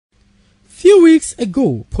weeks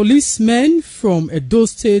ago, policemen from Edo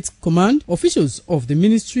State Command, officials of the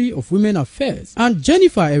Ministry of Women Affairs, and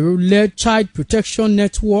Jennifer Ero-led Child Protection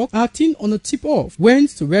Network, acting on a tip-off, went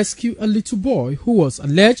to rescue a little boy who was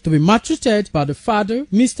alleged to be maltreated by the father,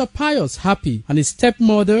 Mr. Pius Happy, and his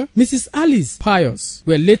stepmother, Mrs. Alice Pius,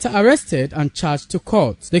 were later arrested and charged to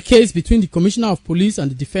court. The case between the Commissioner of Police and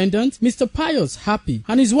the defendant, Mr. Pius Happy,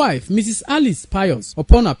 and his wife, Mrs. Alice Pius,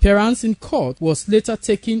 upon appearance in court, was later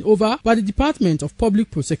taken over by the Department of Public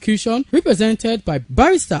Prosecution, represented by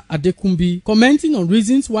Barrister Adekunbi. Commenting on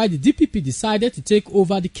reasons why the DPP decided to take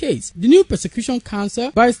over the case, the new prosecution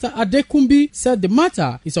counsel, Barrister Adekunbi, said the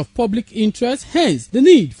matter is of public interest, hence the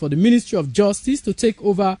need for the Ministry of Justice to take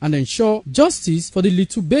over and ensure justice for the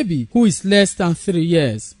little baby who is less than 3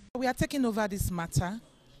 years. We are taking over this matter.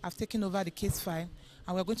 I've taken over the case file,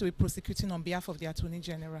 and we're going to be prosecuting on behalf of the Attorney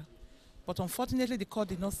General. But unfortunately, the court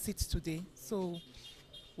did not sit today, so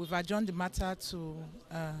we've adjourned the matter to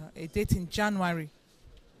a date in January.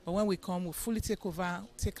 But when we come, we'll fully take over,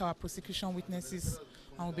 take our prosecution witnesses,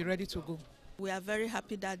 and we'll be ready to go. We are very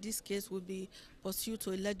happy that this case will be pursued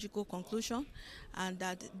to a logical conclusion and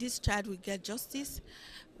that this child will get justice.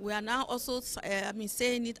 We are now also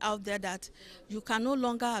saying it out there that you can no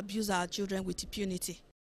longer abuse our children with impunity.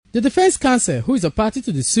 The defense counsel, who is a party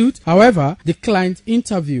to the suit, however, declined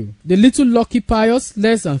interview. The little Lucky Pius,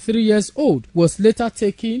 less than 3 years old, was later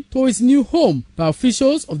taken to his new home by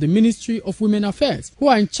officials of the Ministry of Women Affairs, who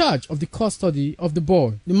are in charge of the custody of the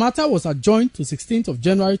boy. The matter was adjourned to 16th of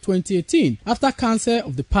January 2018 after counsel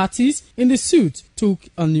of the parties in the suit took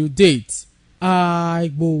a new date.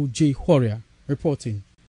 Igbo J. Warrior reporting.